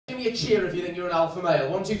me a cheer if you think you're an alpha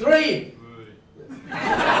male. 1, 2, 3!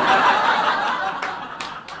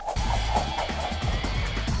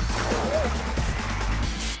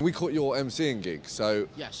 We caught your MCing gig, so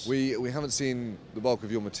yes. we haven't seen the bulk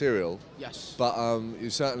of your material. Yes. But you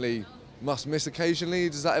certainly must miss occasionally.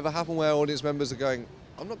 Does that ever happen where audience members are going,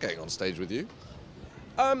 I'm not getting on stage with you?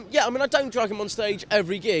 Yeah, I mean, I don't drag them on stage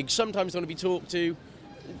every gig. Sometimes they want to be talked to.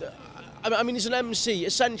 I mean, as an MC,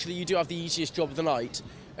 essentially you do have the easiest job of the night,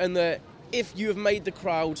 and that if you have made the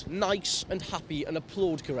crowd nice and happy and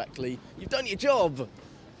applaud correctly, you've done your job.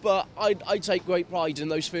 But I take great pride in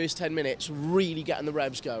those first 10 minutes really getting the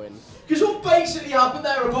revs going. Because what basically happened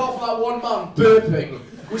there, apart from that one man burping,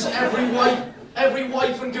 was every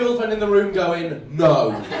wife and girlfriend in the room going, no.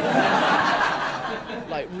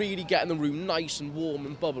 Like, really getting the room nice and warm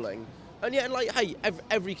and bubbling. And yeah, like, hey,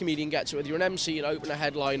 every comedian gets it. Whether you're an MC, an opener,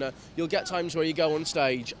 headliner, you'll get times where you go on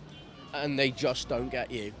stage and they just don't get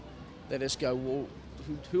you. They just go, well,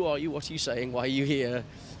 who are you? What are you saying? Why are you here?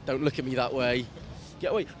 Don't look at me that way.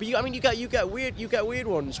 Get away. But you get weird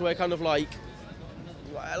ones where kind of like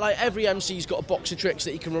every MC's got a box of tricks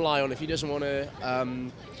that he can rely on if he doesn't want to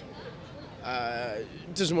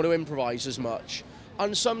improvise as much.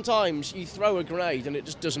 And sometimes you throw a grenade and it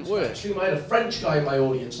just doesn't work. I had a French guy in my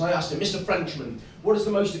audience and I asked him, Mr. Frenchman, what is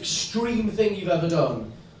the most extreme thing you've ever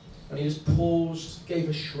done? And he just paused, gave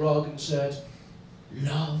a shrug and said,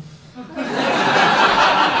 love.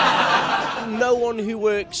 No one who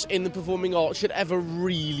works in the performing arts should ever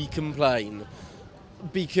really complain,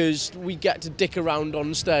 because we get to dick around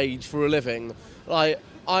on stage for a living. Like,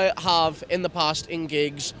 I have, in the past, in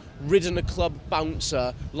gigs, ridden a club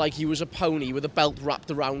bouncer like he was a pony with a belt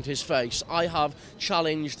wrapped around his face. I have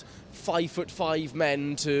challenged 5'5"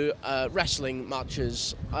 men to wrestling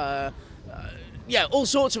matches. Yeah, all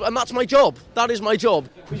sorts of, and that's my job. That is my job.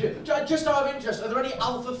 Just out of interest, are there any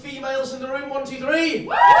alpha females in the room? 1, 2, 3.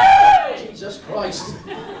 Woo! Jesus Christ!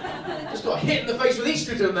 Just got hit in the face with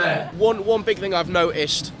estrogen there. One big thing I've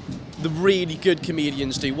noticed the really good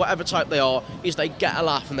comedians do, whatever type they are, is they get a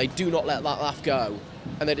laugh and they do not let that laugh go.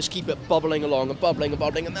 And they just keep it bubbling along and bubbling and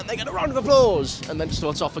bubbling, and then they get a round of applause, and then it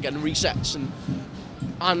starts off again and resets.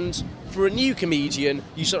 And for a new comedian,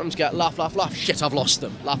 you sometimes get laugh, laugh, laugh, shit, I've lost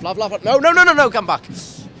them. Laugh, laugh, laugh, no, come back.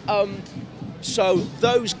 So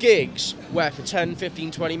those gigs where for 10,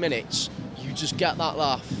 15, 20 minutes, you just get that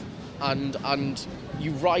laugh, and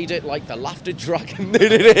you ride it like the laughter dragon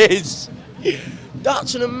that it is.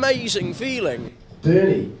 That's an amazing feeling.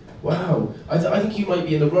 Bernie, wow, I think you might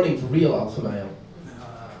be in the running for real alpha male.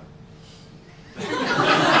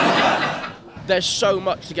 There's so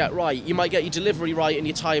much to get right. You might get your delivery right and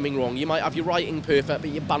your timing wrong. You might have your writing perfect, but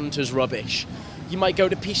your banter's rubbish. You might go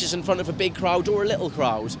to pieces in front of a big crowd or a little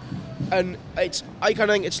crowd. And I kind of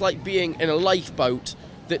think it's like being in a lifeboat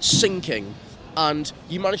that's sinking, and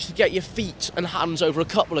you manage to get your feet and hands over a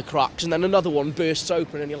couple of cracks, and then another one bursts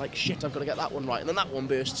open, and you're like, shit, I've got to get that one right, and then that one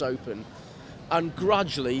bursts open. And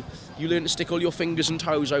gradually, you learn to stick all your fingers and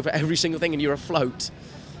toes over every single thing, and you're afloat.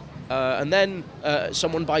 And then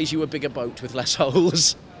someone buys you a bigger boat with less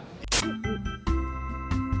holes.